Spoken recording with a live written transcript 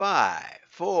5,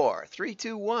 4, 3,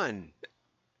 2, 1.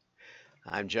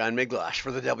 I'm John Miglosh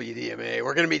for the WDMA.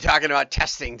 We're going to be talking about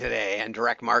testing today and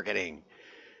direct marketing,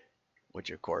 which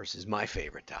of course is my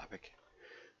favorite topic.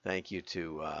 Thank you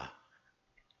to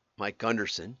Mike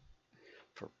Gunderson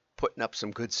for putting up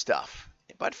some good stuff.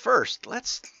 But first,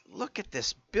 let's look at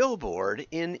this billboard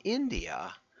in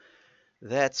India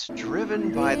that's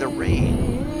driven by the rain.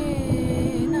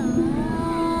 The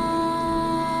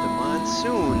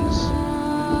monsoons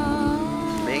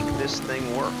make this thing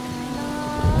work.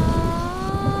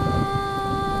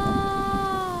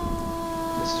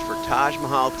 This is for Taj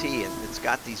Mahal tea, and it's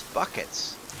got these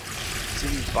buckets. See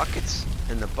these buckets?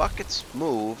 And the buckets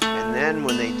move, and then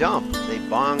when they dump, they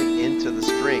bong into the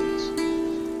strings.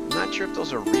 I'm not sure if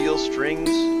those are real strings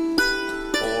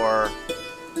or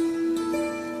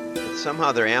but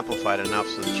somehow they're amplified enough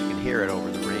so that you can hear it over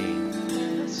the rain.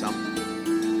 That's something.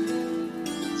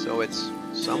 So it's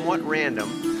somewhat random.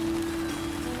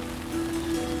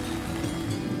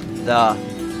 The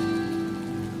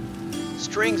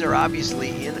strings are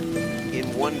obviously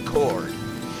in one chord,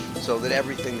 so that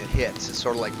everything that hits is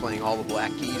sort of like playing all the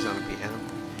black keys on a piano,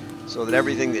 so that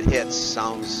everything that hits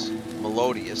sounds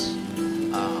melodious.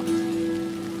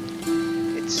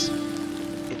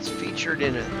 It's featured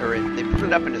in they put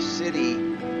it up in a city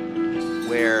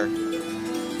where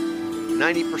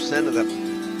 90% of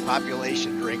the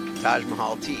population drink Taj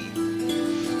Mahal tea,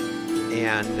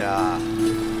 and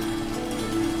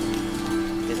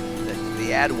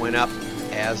the ad went up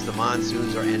as the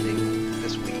monsoons are ending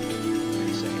this week,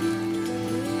 they say.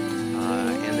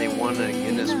 And they won a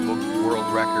Guinness Book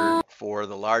World Record for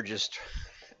the largest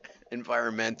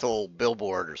environmental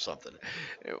billboard or something.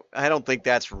 I don't think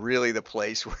that's really the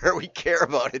place where we care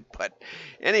about it, but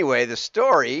anyway, the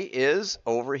story is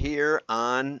over here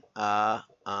on the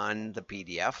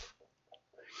PDF.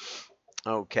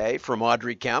 Okay, from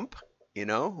Audrey Kemp,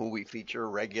 who we feature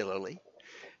regularly.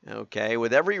 Okay,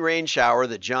 with every rain shower,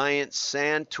 the giant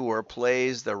sand tour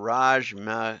plays the Raj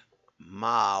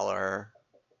Mahal, or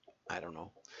I don't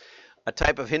know, a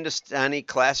type of Hindustani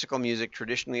classical music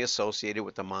traditionally associated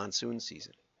with the monsoon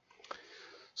season.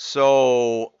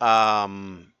 So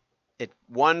it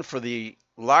won for the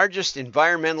largest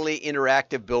environmentally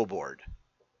interactive billboard.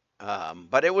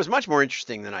 But it was much more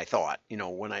interesting than I thought.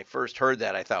 When I first heard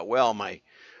that, I thought, well, my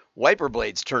wiper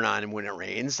blades turn on when it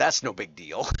rains. That's no big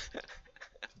deal.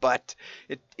 But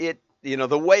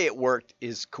the way it worked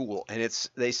is cool. And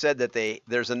they said that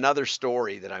there's another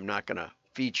story that I'm not going to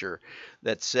feature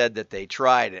that said that they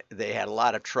had a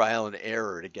lot of trial and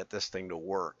error to get this thing to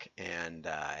work. And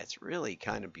it's really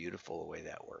kind of beautiful the way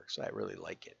that works. I really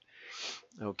like it.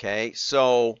 Okay,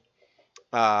 so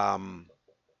the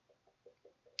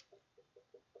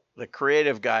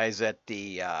creative guys at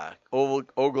the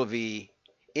Ogilvy,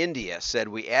 India said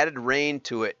we added rain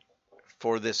to it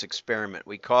for this experiment.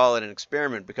 We call it an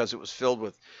experiment because it was filled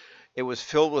with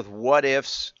what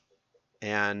ifs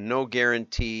and no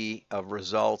guarantee of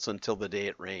results until the day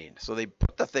it rained. So they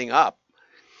put the thing up.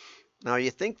 Now you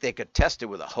think they could test it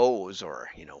with a hose or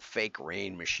fake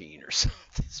rain machine or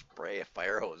something, spray a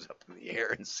fire hose up in the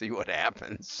air and see what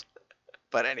happens.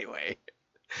 But anyway,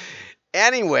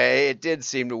 it did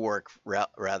seem to work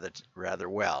rather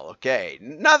well. Okay,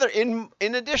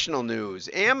 in additional news,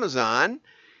 Amazon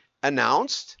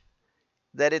announced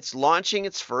that it's launching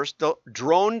its first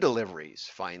drone deliveries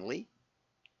finally,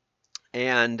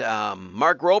 and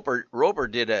Mark Roper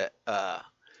did a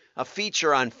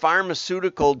feature on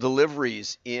pharmaceutical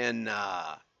deliveries in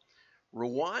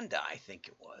Rwanda, I think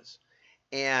it was,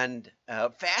 and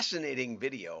a fascinating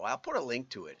video. I'll put a link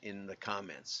to it in the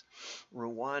comments.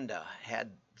 Rwanda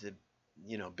had the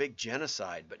big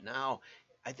genocide, but now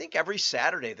I think every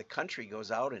Saturday the country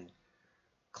goes out and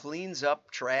cleans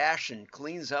up trash and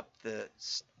cleans up the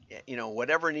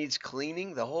whatever needs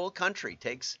cleaning. The whole country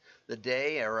takes the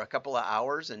day or a couple of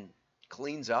hours and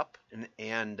cleans up,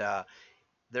 and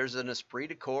there's an esprit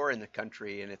de corps in the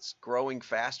country, and it's growing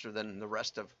faster than the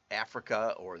rest of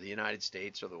Africa or the United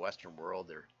States or the Western world.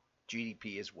 Their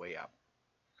GDP is way up.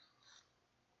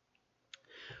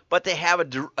 But they have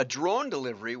a drone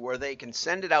delivery where they can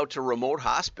send it out to remote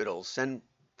hospitals, send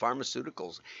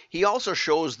pharmaceuticals. He also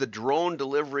shows the drone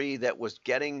delivery that was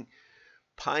getting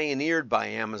pioneered by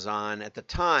Amazon at the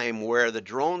time, where the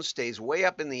drone stays way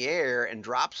up in the air and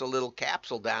drops a little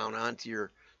capsule down onto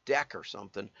your deck or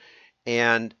something,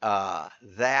 and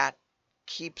that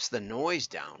keeps the noise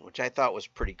down, which I thought was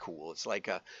pretty cool. It's like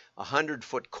a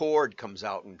 100-foot cord comes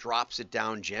out and drops it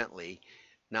down gently,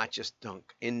 not just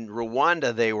dunk. In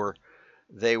Rwanda, they were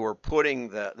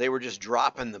just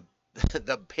dropping the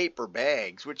paper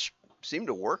bags, which seemed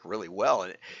to work really well,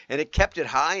 and it kept it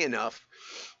high enough.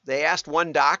 They asked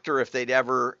one doctor if they'd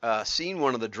ever seen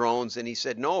one of the drones, and he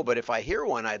said no, but if I hear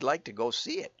one, I'd like to go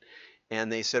see it.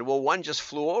 And they said, well, one just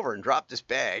flew over and dropped his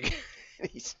bag.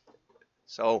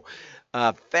 So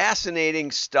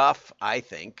fascinating stuff, I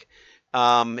think.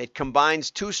 It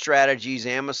combines two strategies: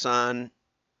 Amazon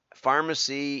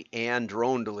pharmacy and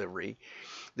drone delivery.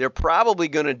 They're probably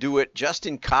going to do it just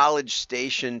in College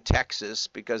Station, Texas,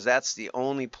 because that's the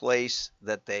only place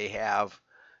that they have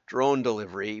drone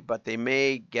delivery, but they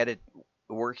may get it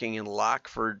working in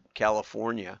Lockford,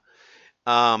 California.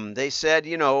 They said,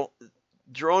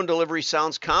 drone delivery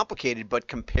sounds complicated, but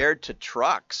compared to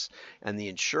trucks and the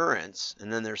insurance,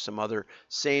 and then there's some other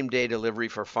same day delivery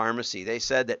for pharmacy. They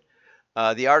said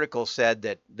that the article said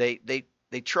that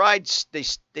they tried, they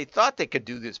thought they could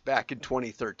do this back in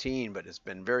 2013, but it's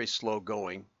been very slow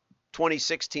going.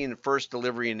 2016, the first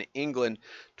delivery in England.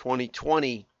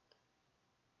 2020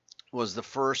 was the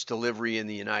first delivery in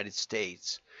the United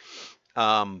States.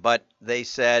 But they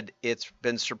said it's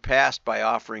been surpassed by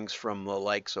offerings from the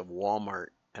likes of Walmart.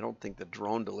 I don't think the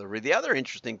drone delivery. The other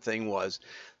interesting thing was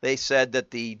they said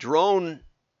that the drone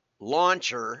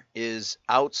launcher is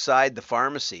outside the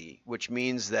pharmacy, which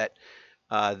means that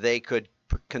they could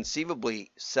conceivably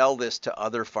sell this to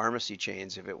other pharmacy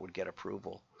chains if it would get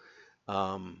approval.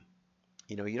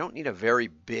 You don't need a very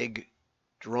big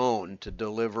drone to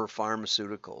deliver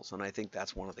pharmaceuticals, and I think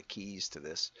that's one of the keys to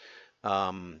this.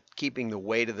 Keeping the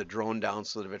weight of the drone down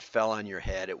so that if it fell on your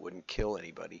head, it wouldn't kill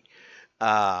anybody.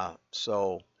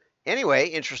 So anyway,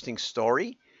 interesting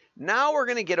story. Now we're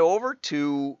going to get over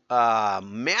to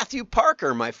Matthew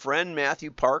Parker, my friend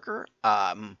Matthew Parker.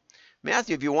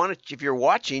 Matthew, if you're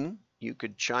watching, you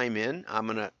could chime in. I'm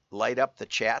going to light up the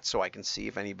chat so I can see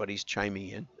if anybody's chiming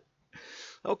in.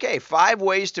 Okay, 5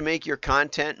 ways to make your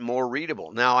content more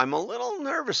readable. Now, I'm a little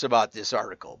nervous about this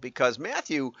article because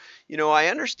Matthew, I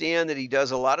understand that he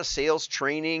does a lot of sales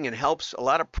training and helps a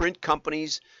lot of print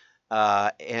companies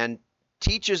and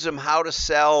teaches them how to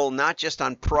sell not just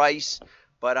on price,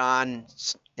 and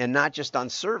not just on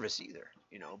service either,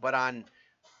 but on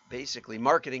basically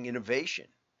marketing innovation.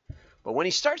 But when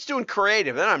he starts doing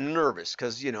creative, then I'm nervous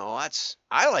because,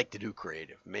 I like to do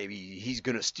creative. Maybe he's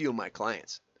going to steal my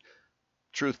clients.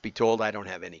 Truth be told, I don't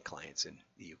have any clients in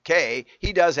the UK.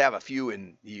 He does have a few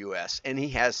in the US, and he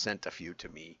has sent a few to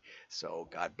me. So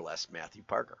God bless Matthew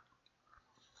Parker.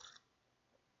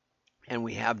 And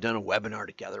we have done a webinar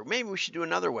together. Maybe we should do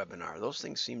another webinar. Those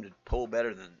things seem to pull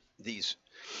better than these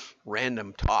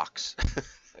random talks.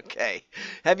 Okay.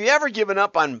 Have you ever given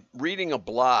up on reading a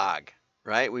blog?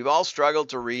 Right? We've all struggled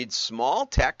to read small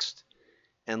text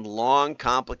and long,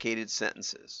 complicated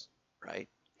sentences, right?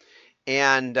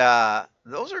 And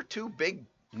those are two big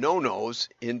no-nos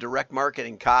in direct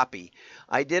marketing copy.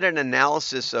 I did an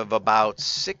analysis of about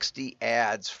 60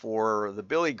 ads for the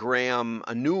Billy Graham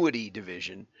annuity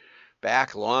division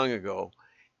back long ago.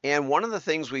 And one of the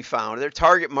things we found, their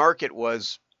target market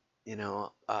was,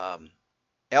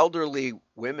 elderly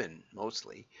women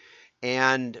mostly.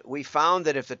 And we found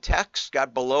that if the text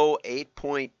got below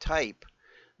 8-point type,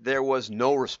 there was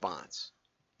no response.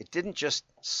 It didn't just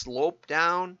slope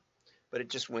down, but it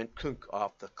just went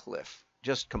off the cliff,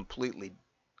 just completely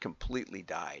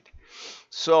died.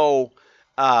 So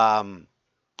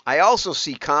I also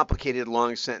see complicated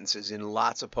long sentences in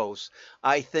lots of posts.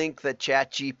 I think that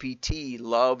ChatGPT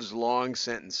loves long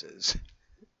sentences.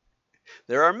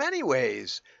 There are many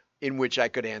ways in which I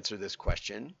could answer this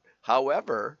question.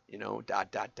 However,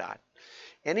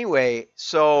 Anyway,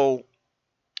 so,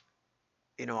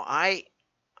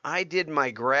 I did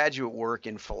my graduate work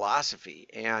in philosophy,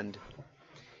 and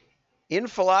in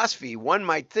philosophy, one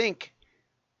might think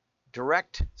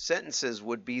direct sentences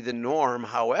would be the norm.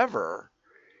 However,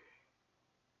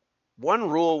 one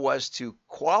rule was to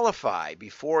qualify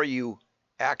before you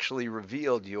actually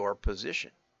revealed your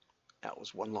position. That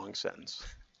was one long sentence.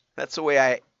 That's the way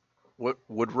I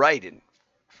would write in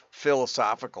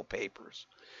philosophical papers,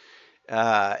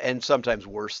 and sometimes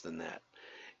worse than that.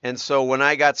 And so when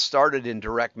I got started in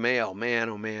direct mail, man,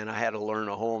 oh man, I had to learn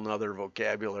a whole nother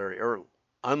vocabulary, or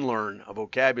unlearn a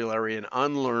vocabulary and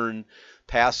unlearn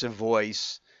passive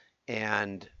voice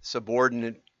and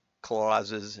subordinate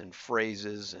clauses and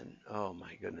phrases, and oh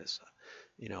my goodness,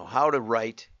 how to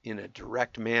write in a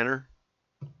direct manner,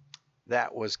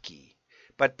 that was key.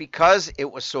 But because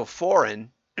it was so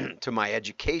foreign to my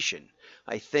education,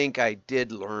 I think I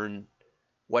did learn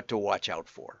what to watch out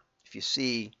for. If you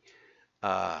see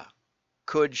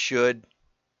could, should,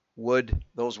 would,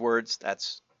 those words,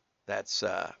 that's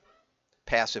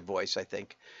passive voice, I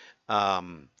think.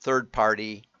 Third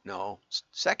party, no.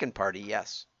 Second party,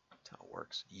 yes. how it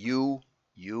works. You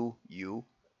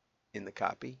in the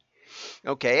copy.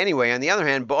 Okay, anyway, on the other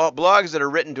hand, blogs that are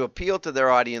written to appeal to their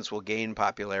audience will gain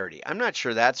popularity. I'm not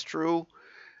sure that's true.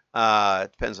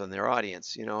 It depends on their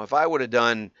audience. You know, if I would have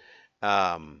done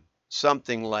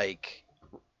something like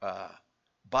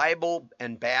Bible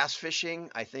and bass fishing,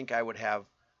 I think I would have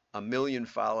 1 million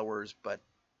followers, but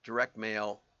direct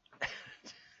mail,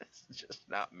 just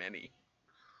not many.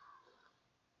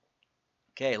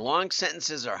 Okay, long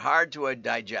sentences are hard to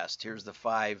digest. Here's the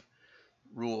 5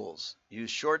 rules. Use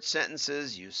short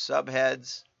sentences, use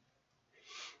subheads,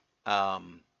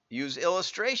 use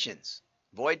illustrations,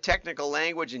 avoid technical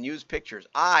language, and use pictures.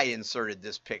 I inserted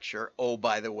this picture, oh,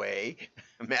 by the way,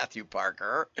 Matthew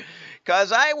Parker,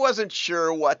 because I wasn't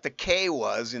sure what the K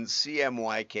was in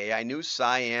CMYK. I knew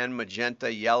cyan,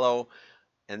 magenta, yellow,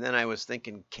 and then I was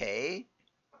thinking K?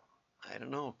 I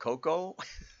don't know, cocoa?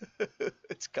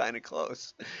 It's kind of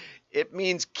close. It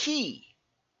means key,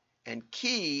 and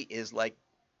key is like,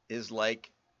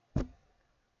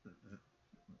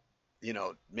 you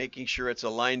know, making sure it's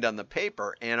aligned on the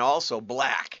paper, and also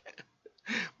black.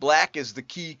 Black is the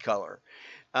key color.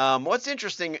 What's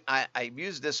interesting, I've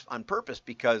used this on purpose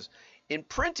because in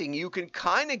printing, you can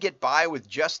kind of get by with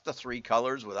just the 3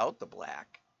 colors without the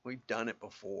black. We've done it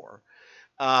before.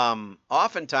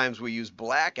 Oftentimes we use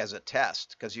black as a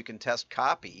test because you can test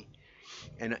copy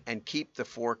and keep the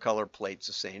 4 color plates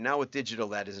the same. Now with digital,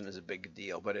 that isn't as a big a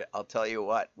deal, but I'll tell you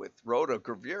what, with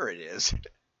rotogravure it is.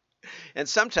 And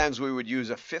sometimes we would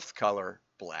use a 5th color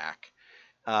black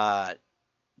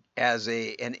as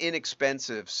an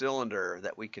inexpensive cylinder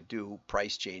that we could do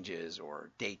price changes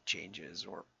or date changes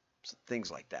or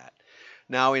things like that.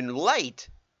 Now in light,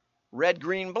 red,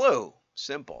 green, blue,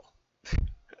 simple.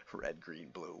 Red, green,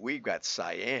 blue. We've got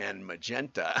cyan,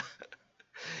 magenta.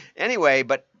 Anyway,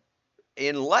 but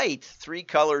in light, 3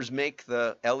 colors make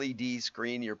the LED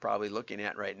screen you're probably looking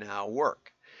at right now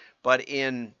work. But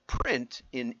in print,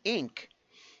 in ink,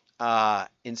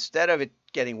 instead of it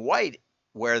getting white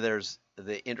where there's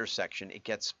the intersection, it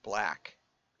gets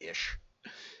black-ish.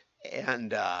 And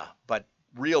but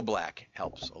real black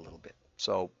helps a little bit.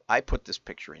 So I put this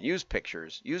picture in. Use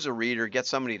pictures. Use a reader. Get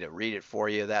somebody to read it for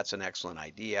you. That's an excellent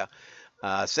idea.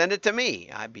 Send it to me.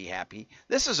 I'd be happy.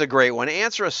 This is a great one.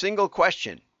 Answer a single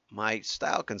question. My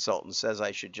style consultant says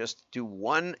I should just do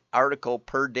 1 article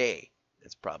per day.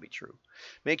 That's probably true.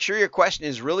 Make sure your question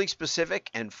is really specific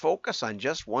and focus on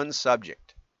just one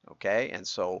subject. Okay? And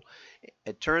so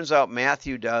it turns out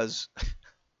Matthew does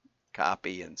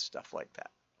copy and stuff like that.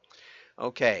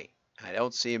 Okay. I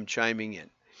don't see him chiming in.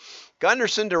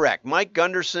 Gunderson Direct. Mike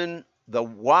Gunderson, the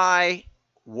why,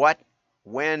 what,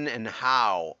 when, and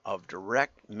how of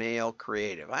direct mail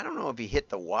creative. I don't know if he hit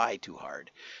the why too hard.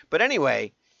 But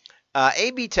anyway,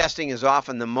 A/B testing is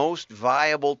often the most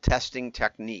viable testing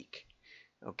technique.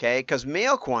 Okay, because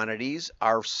mail quantities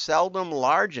are seldom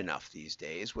large enough these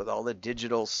days with all the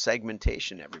digital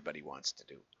segmentation everybody wants to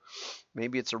do.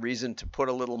 Maybe it's a reason to put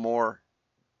a little more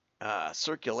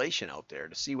circulation out there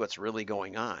to see what's really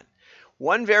going on.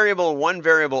 One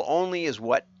variable only is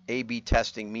what A/B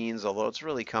testing means, although it's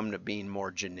really come to being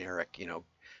more generic. You know,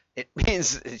 it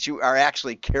means that you are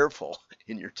actually careful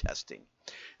in your testing.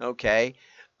 Okay.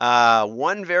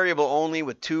 1 variable only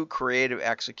with 2 creative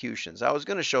executions. I was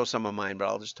going to show some of mine, but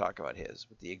I'll just talk about his.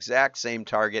 With the exact same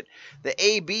target. The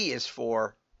AB is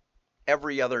for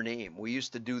every other name. We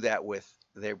used to do that with,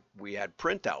 we had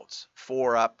printouts.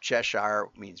 4 up, Cheshire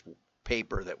means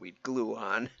paper that we'd glue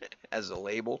on as a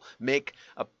label. Make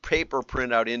a paper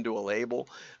printout into a label.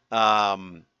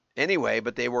 Anyway,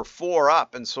 but they were 4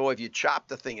 up, and so if you chopped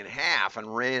the thing in half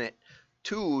and ran it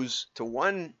 2s to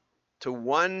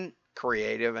one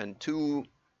creative and 2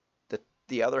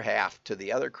 the other half to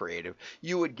the other creative,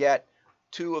 you would get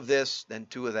 2 of this, then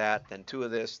 2 of that, then 2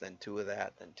 of this, then 2 of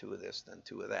that, then 2 of this, then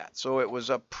 2 of that. So it was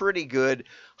a pretty good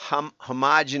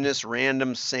homogeneous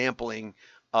random sampling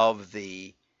of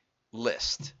the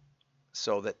list,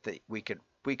 so that we could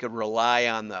rely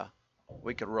on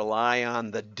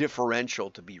the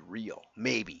differential to be real.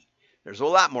 Maybe there's a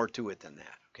lot more to it than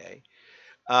that. Okay.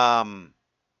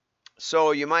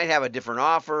 So you might have a different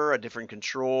offer, a different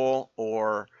control,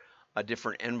 or a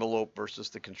different envelope versus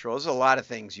the control. There's a lot of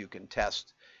things you can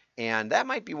test. And that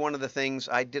might be one of the things.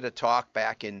 I did a talk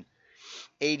back in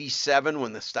 87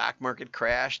 when the stock market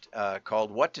crashed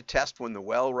called What to Test When the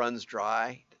Well Runs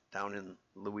Dry, down in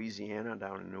Louisiana,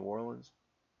 down in New Orleans.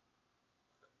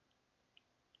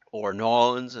 Or New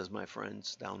Orleans, as my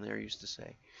friends down there used to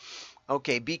say.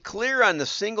 Okay, be clear on the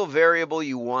single variable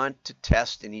you want to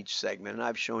test in each segment. And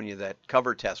I've shown you that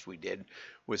cover test we did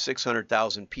with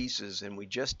 600,000 pieces, and we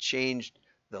just changed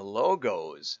the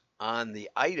logos on the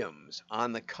items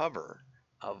on the cover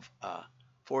of a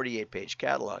 48-page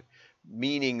catalog,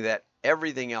 meaning that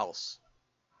everything else,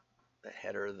 the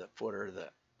header, the footer,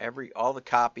 all the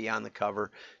copy on the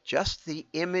cover, just the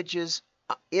images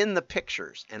in the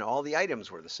pictures and all the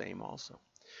items were the same also.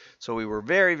 So we were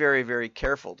very, very, very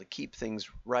careful to keep things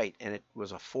right, and it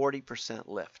was a 40%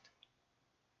 lift.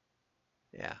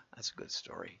 Yeah, that's a good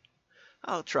story.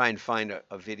 I'll try and find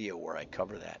a video where I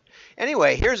cover that.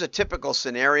 Anyway, here's a typical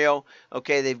scenario.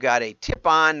 Okay, they've got a tip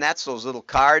on. That's those little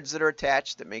cards that are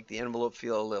attached that make the envelope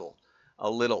feel a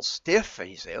little stiff.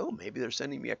 And you say, oh, maybe they're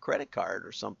sending me a credit card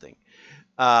or something,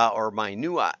 or my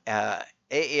new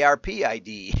AARP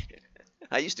ID.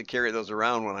 I used to carry those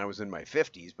around when I was in my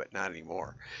 50s, but not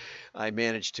anymore. I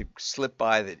managed to slip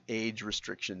by the age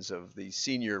restrictions of the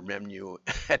senior menu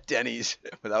at Denny's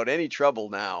without any trouble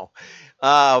now.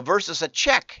 Versus a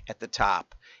check at the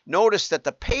top. Notice that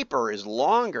the paper is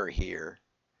longer here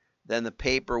than the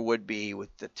paper would be with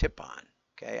the tip on.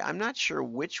 Okay, I'm not sure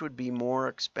which would be more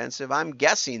expensive. I'm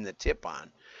guessing the tip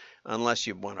on, unless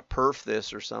you want to perf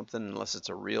this or something, unless it's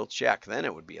a real check, then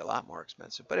it would be a lot more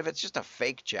expensive. But if it's just a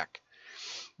fake check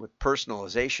with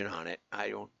personalization on it,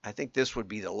 I think this would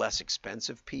be the less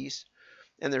expensive piece.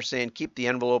 And they're saying keep the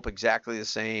envelope exactly the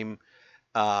same.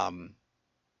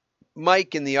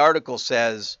 Mike in the article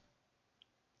says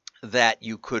that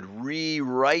you could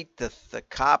rewrite the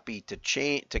copy to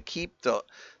keep the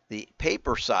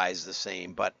paper size the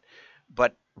same, but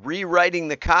rewriting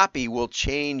the copy will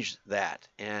change that.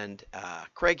 And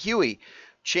Craig Huey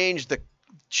changed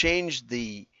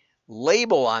the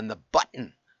label on the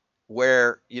button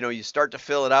where you start to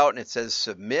fill it out and it says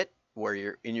submit where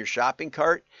you're in your shopping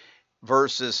cart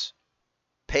versus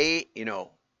payment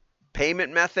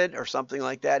method or something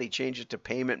like that. He changed it to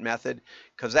payment method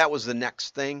because that was the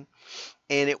next thing,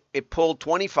 and it pulled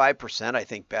 25%, I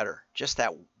think, better, just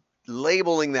that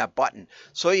labeling that button.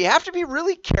 So you have to be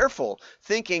really careful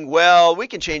thinking, well, we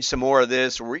can change some more of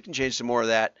this or we can change some more of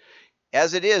that.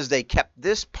 As it is, they kept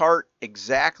this part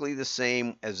exactly the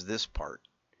same as this part.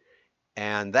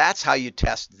 And that's how you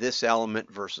test this element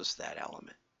versus that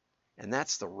element. And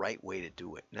that's the right way to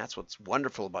do it. And that's what's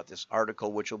wonderful about this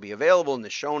article, which will be available in the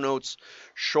show notes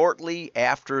shortly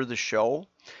after the show.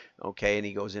 Okay, and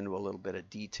he goes into a little bit of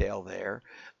detail there.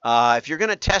 If you're going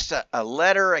to test a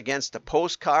letter against a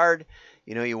postcard,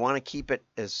 you want to keep it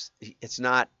as it's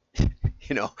not,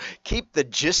 keep the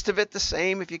gist of it the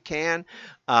same if you can.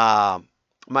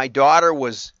 My daughter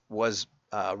was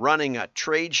running a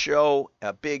trade show,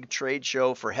 a big trade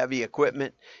show for heavy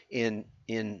equipment in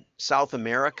South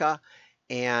America,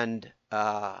 and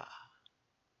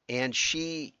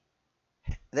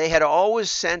they had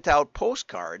always sent out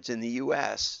postcards in the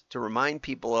U.S. to remind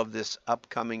people of this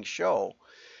upcoming show.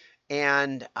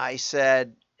 And I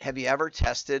said, "Have you ever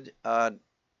tested, a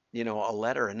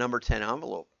letter, a number 10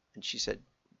 envelope?" And she said,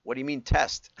 "What do you mean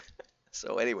test?"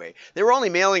 So anyway, they were only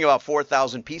mailing about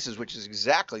 4,000 pieces, which is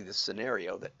exactly the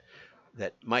scenario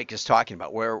that Mike is talking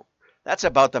about, where that's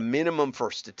about the minimum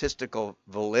for statistical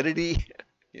validity,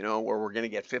 where we're going to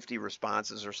get 50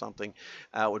 responses or something.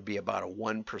 Would be about a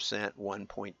 1%,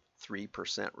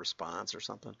 1.3% response or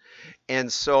something.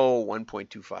 And so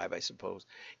 1.25, I suppose.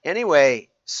 Anyway,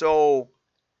 so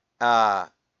a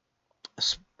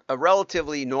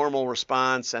relatively normal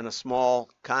response and a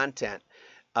small content.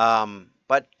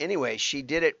 But anyway, she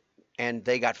did it, and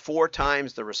they got 4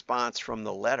 times the response from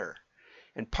the letter.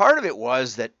 And part of it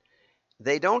was that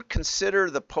they don't consider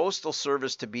the postal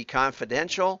service to be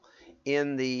confidential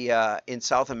in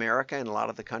South America and a lot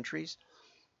of the countries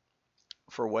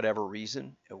for whatever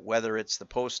reason, whether it's the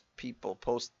post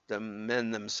them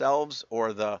themselves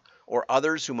or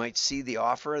others who might see the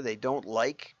offer. They don't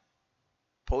like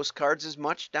postcards as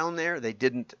much down there. They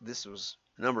didn't. This was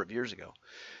a number of years ago.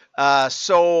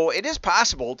 So it is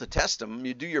possible to test them.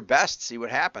 You do your best, see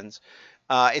what happens.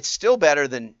 It's still better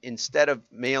than instead of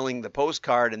mailing the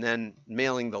postcard and then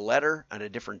mailing the letter at a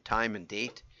different time and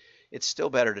date. It's still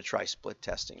better to try split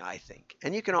testing, I think.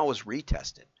 And you can always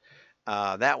retest it.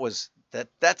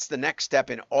 That's the next step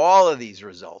in all of these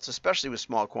results, especially with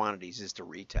small quantities, is to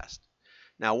retest.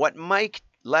 Now, what Mike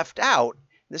left out,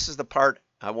 this is the part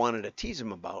I wanted to tease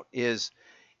him about, is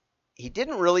he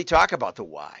didn't really talk about the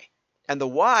why. And the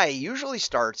why usually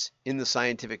starts in the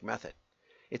scientific method.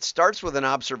 It starts with an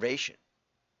observation,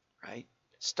 right?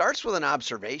 Starts with an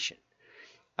observation.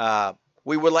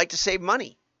 We would like to save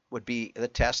money would be the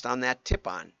test on that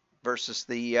tip-on versus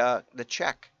the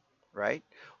check, right?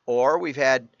 Or we've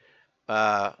had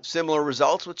similar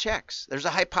results with checks. There's a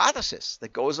hypothesis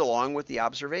that goes along with the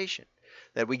observation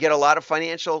that we get a lot of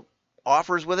financial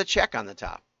offers with a check on the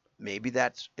top. maybe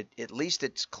at least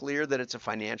it's clear that it's a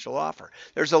financial offer.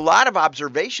 There's a lot of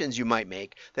observations you might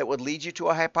make that would lead you to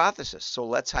a hypothesis. So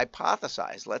let's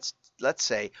hypothesize. Let's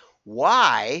say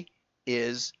why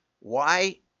is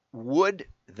why would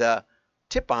the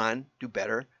tip on do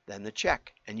better than the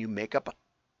check? And you make up a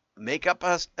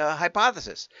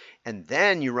hypothesis, and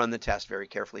then you run the test very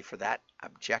carefully for that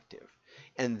objective.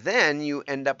 And then you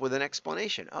end up with an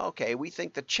explanation. Okay, we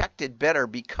think the check did better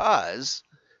because,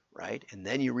 right? And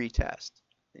then you retest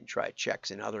and try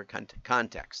checks in other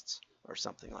contexts or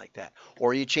something like that.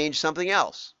 Or you change something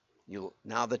else.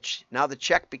 Now the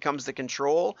check becomes the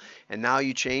control, and now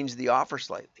you change the offer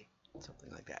slightly,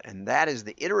 something like that. And that is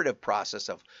the iterative process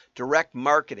of direct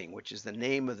marketing, which is the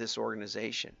name of this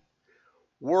organization,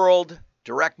 World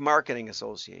Direct Marketing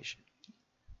Association.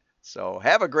 So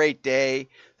have a great day.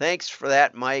 Thanks for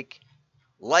that, Mike.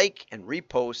 Like and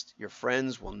repost. Your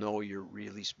friends will know you're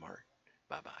really smart.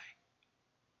 Bye-bye.